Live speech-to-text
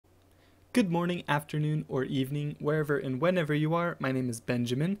Good morning, afternoon, or evening, wherever and whenever you are. My name is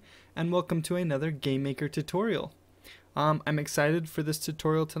Benjamin, and welcome to another GameMaker tutorial. I'm excited for this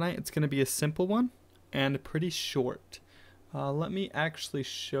tutorial tonight. It's going to be a simple one and pretty short. Let me actually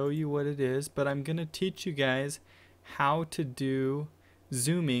show you what it is, but I'm going to teach you guys how to do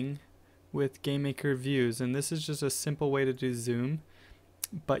zooming with GameMaker views. And this is just a simple way to do zoom,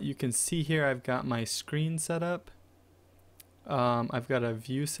 but you can see here I've got my screen set up. I've got a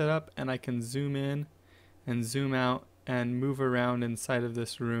view set up, and I can zoom in and zoom out and move around inside of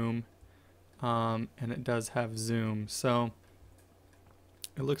this room, and it does have zoom. So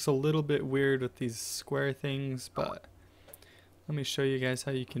it looks a little bit weird with these square things, but let me show you guys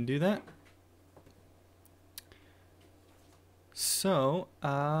how you can do that. So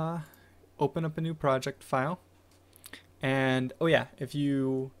open up a new project file, and oh yeah, if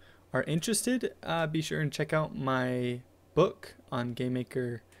you are interested, be sure and check out my book on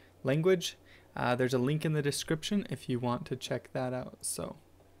GameMaker language. There's a link in the description if you want to check that out. So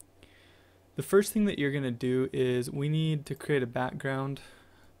the first thing that you're going to do is we need to create a background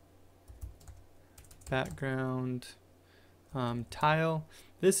tile.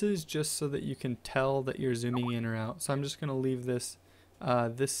 This is just so that you can tell that you're zooming in or out. So I'm just going to leave this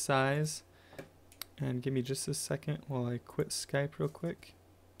this size, and give me just a second while I quit Skype real quick.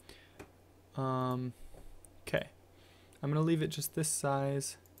 Okay. I'm going to leave it just this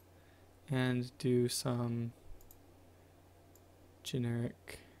size and do some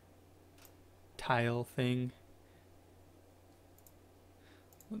generic tile thing.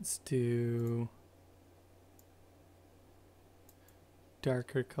 Let's do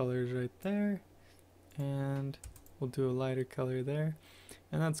darker colors right there, and we'll do a lighter color there.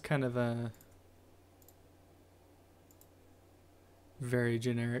 And that's kind of a very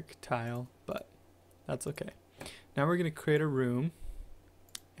generic tile, but that's okay. Now we're going to create a room,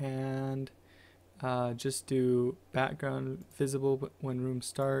 and just do background visible when room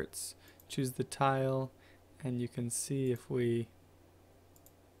starts, choose the tile, and you can see if we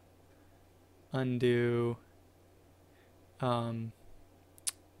undo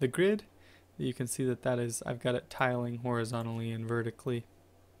the grid, you can see that is, I've got it tiling horizontally and vertically.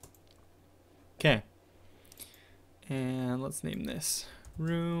 Okay, and let's name this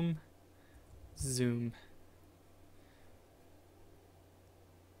room zoom.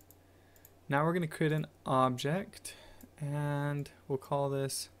 Now we're going to create an object, and we'll call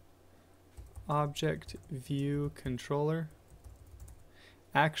this object view controller.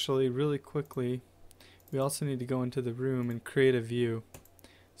 Actually, really quickly, we also need to go into the room and create a view.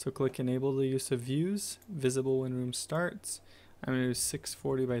 So click enable the use of views, visible when room starts. I'm going to do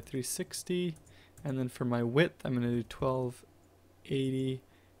 640 by 360, and then for my width, I'm going to do 1280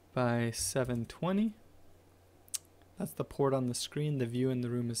 by 720. That's the port on the screen. The view in the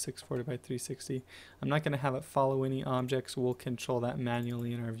room is 640 by 360. I'm not going to have it follow any objects. We'll control that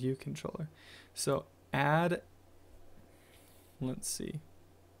manually in our view controller. So add, let's see.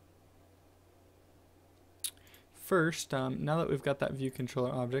 First, now that we've got that view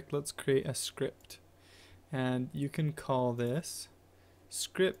controller object, let's create a script. And you can call this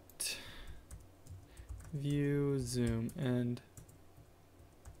script view zoom, and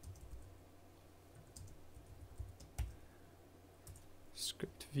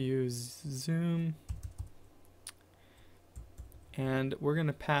script view zoom, and we're going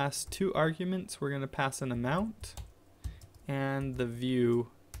to pass two arguments. We're going to pass an amount and the view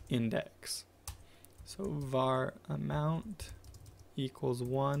index. So var amount equals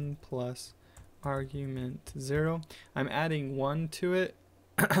 1 plus argument 0. I'm adding 1 to it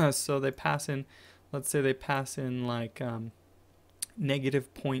so they pass in, let's say they pass in like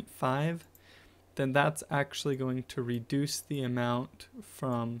negative 0.5. then that's actually going to reduce the amount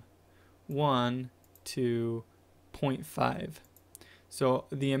from 1 to 0.5. So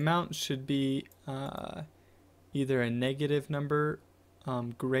the amount should be either a negative number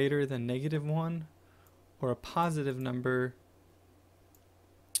greater than -1, or a positive number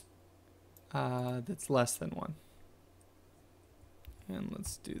that's less than 1. And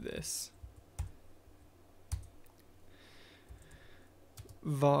let's do this.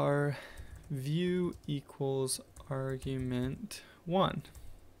 Var view equals argument 1.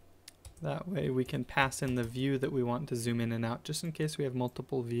 That way we can pass in the view that we want to zoom in and out, just in case we have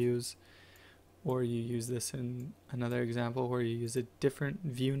multiple views, or you use this in another example where you use a different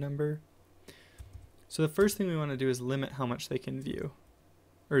view number. So the first thing we want to do is limit how much they can view,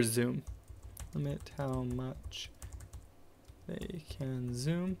 or zoom. Limit how much they can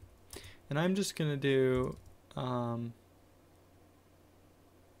zoom. And I'm just going to do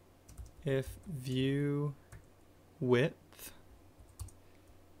if view width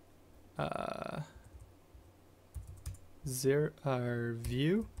our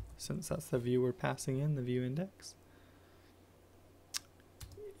view, since that's the view we're passing in, the view index,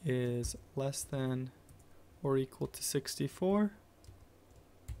 is less than or equal to 64,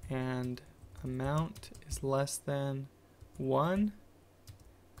 and amount is less than 1,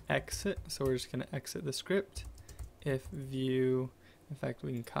 exit. So we're just going to exit the script. If view, in fact,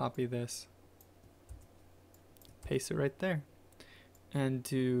 we can copy this, paste it right there, and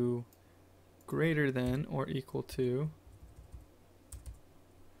do greater than or equal to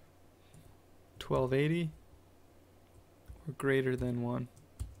 1280 or greater than 1.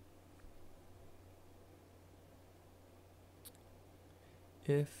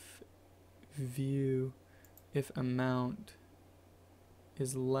 If view, if amount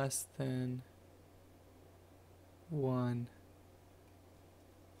is less than 1.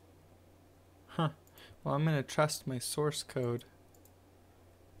 Well, I'm going to trust my source code,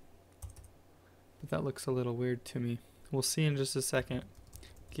 but that looks a little weird to me. We'll see in just a second.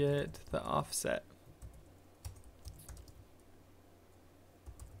 Get the offset.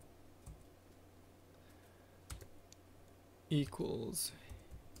 Equals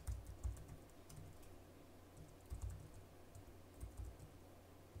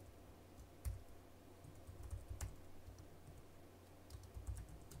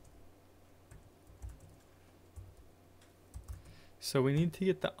so we need to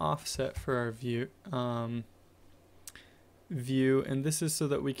get the offset for our view, and this is so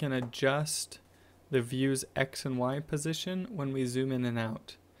that we can adjust the view's X and Y position when we zoom in and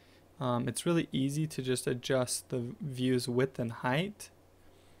out. It's really easy to just adjust the view's width and height,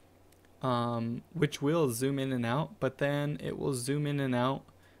 which will zoom in and out, but then it will zoom in and out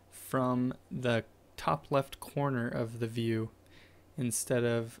from the top left corner of the view instead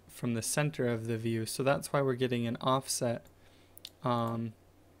of from the center of the view. So that's why we're getting an offset. So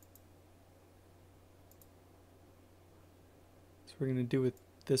we're going to do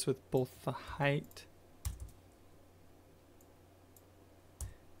this with both the height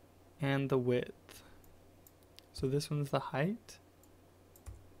and the width. So this one's the height.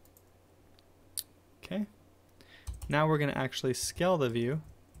 Okay. Now we're going to actually scale the view.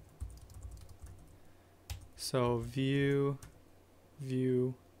 So view,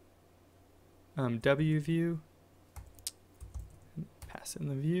 W view, pass in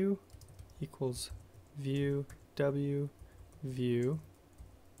the view, equals view, W, view.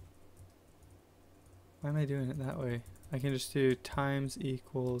 Why am I doing it that way? I can just do times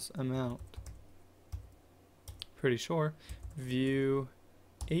equals amount. Pretty sure. View,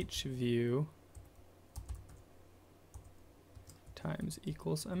 H view, times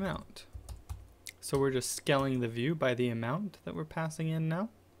equals amount. So we're just scaling the view by the amount that we're passing in now.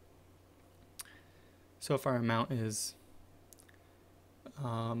 So if our amount is,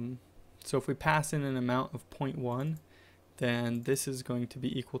 so if we pass in an amount of 0.1, then this is going to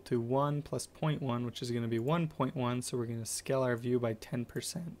be equal to 1 plus 0.1, which is going to be 1.1. So we're going to scale our view by 10%,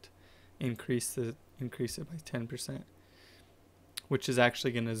 increase it by 10%, which is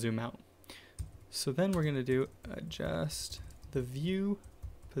actually going to zoom out. So then we're going to do adjust the view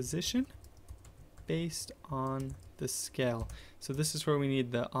position based on the scale. So this is where we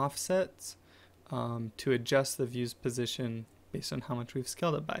need the offsets to adjust the view's position based on how much we've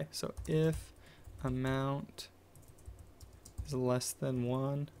scaled it by. So if amount is less than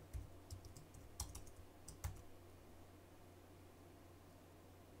 1,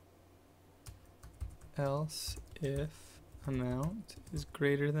 else if amount is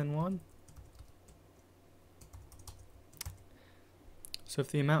greater than 1. So if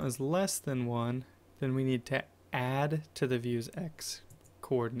the amount is less than 1, then we need to add to the view's X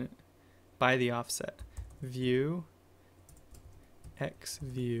coordinate by the offset. View, X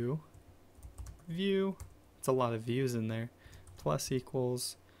view, view, it's a lot of views in there, plus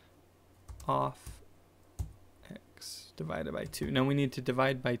equals off X divided by 2. Now we need to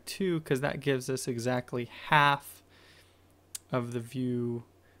divide by 2 because that gives us exactly half of the view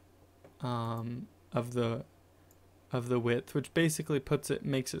of the width, which basically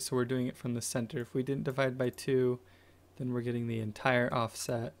makes it so we're doing it from the center. If we didn't divide by 2, then we're getting the entire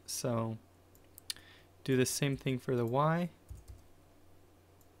offset. So do the same thing for the Y.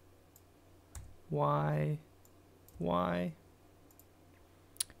 Y, Y.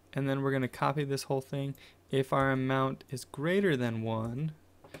 And then we're going to copy this whole thing. If our amount is greater than 1,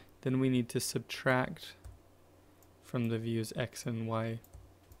 then we need to subtract from the view's X and Y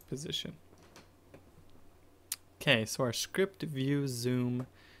position. Okay, so our script view zoom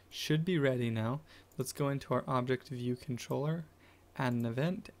should be ready now. Let's go into our object view controller, add an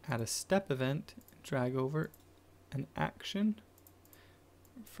event, add a step event, drag over an action,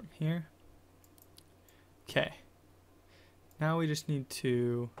 from here. Okay. Now we just need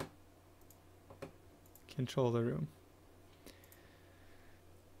to control the room.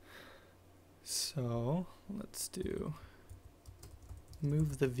 So let's do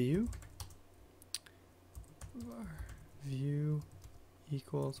move the view. View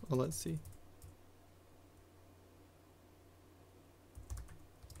equals, well, let's see.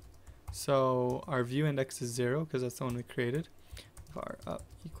 So our view index is 0 because that's the one we created. Var up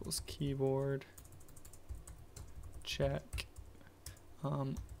equals keyboard check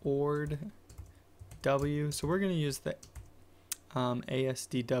ord w. So we're going to use the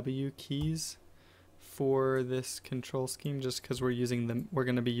ASDW keys for this control scheme just because we're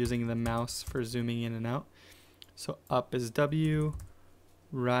going to be using the mouse for zooming in and out. So up is W,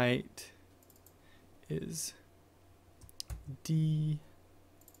 right is D,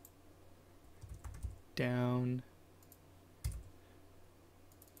 down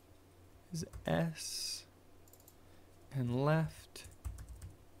is S, and left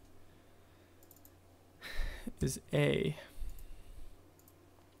is A.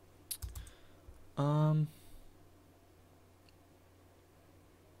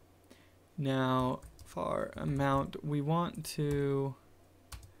 Now for amount, we want to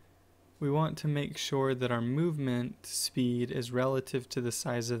make sure that our movement speed is relative to the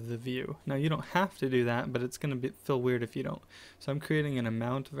size of the view. Now you don't have to do that, but it's going to feel weird if you don't. So I'm creating an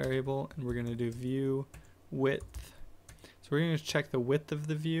amount variable, and we're going to do view width. So we're going to check the width of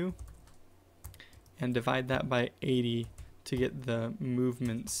the view and divide that by 80 to get the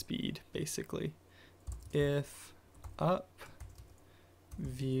movement speed, basically. If up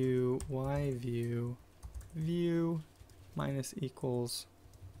view y view minus equals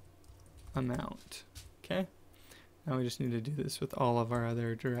amount. Okay, now we just need to do this with all of our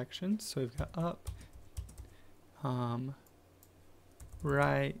other directions. So we've got up,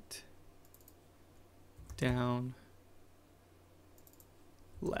 right, down,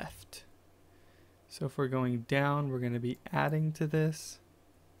 left. So if we're going down, we're going to be adding to this.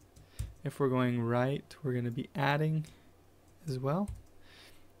 If we're going right, we're going to be adding as well.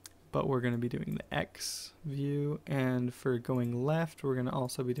 But we're going to be doing the X view, and for going left, we're going to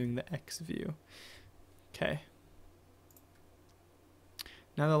also be doing the X view. Okay.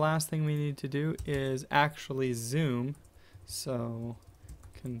 Now the last thing we need to do is actually zoom. So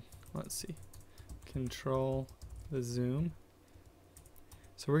let's see, control the zoom.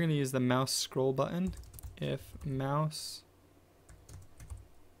 So we're going to use the mouse scroll button. If mouse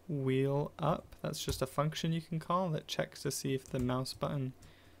wheel up, that's just a function you can call that checks to see if the mouse button,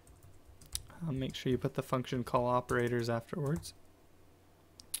 make sure you put the function call operators afterwards.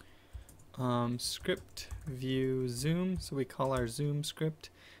 Script view zoom, so we call our zoom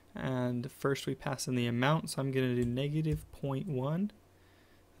script, and first we pass in the amount, so I'm going to do -0.1.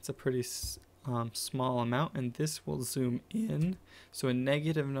 That's a pretty small amount, and this will zoom in. So a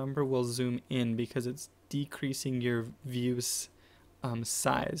negative number will zoom in because it's decreasing your view's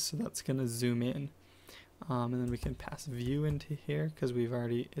size, so that's going to zoom in. And then we can pass view into here because we've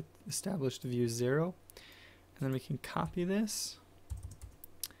already established view 0. And then we can copy this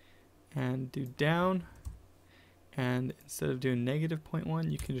and do down. And instead of doing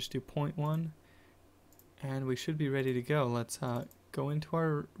 -0.1, you can just do 0.1. And we should be ready to go. Let's go into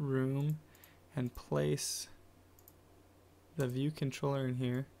our room and place the view controller in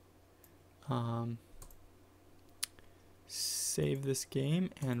here. Save this game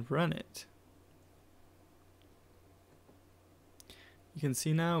and run it. You can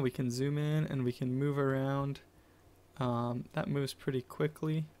see now we can zoom in and we can move around. That moves pretty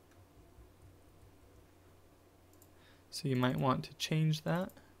quickly. So you might want to change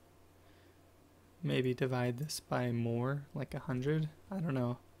that. Maybe divide this by more, like 100. I don't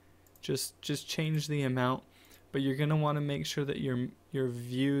know. Just change the amount. But you're gonna want to make sure that your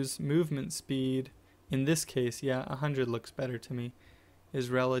view's movement speed, in this case, yeah, 100 looks better to me, is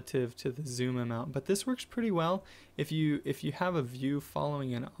relative to the zoom amount. But this works pretty well. If you have a view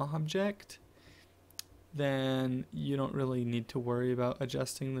following an object, then you don't really need to worry about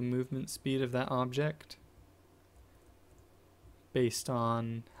adjusting the movement speed of that object based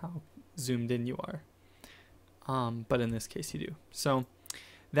on how zoomed in you are. But in this case you do. So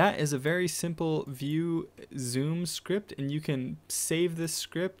that is a very simple view zoom script, and you can save this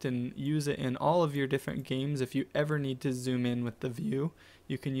script and use it in all of your different games. If you ever need to zoom in with the view,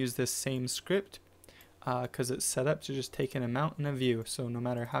 you can use this same script because it's set up to just take an amount and a view. So no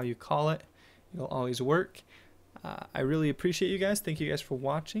matter how you call it, it'll always work. I really appreciate you guys. Thank you guys for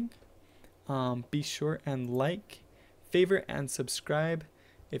watching. Be sure and like, favorite, and subscribe.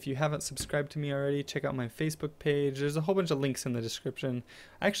 If you haven't subscribed to me already, check out my Facebook page. There's a whole bunch of links in the description.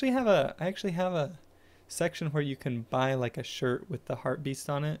 I actually have a section where you can buy like a shirt with the heart beast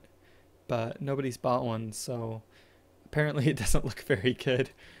on it, but nobody's bought one, so apparently it doesn't look very good.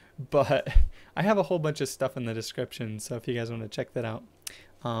 But I have a whole bunch of stuff in the description, so if you guys want to check that out.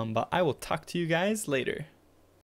 But I will talk to you guys later.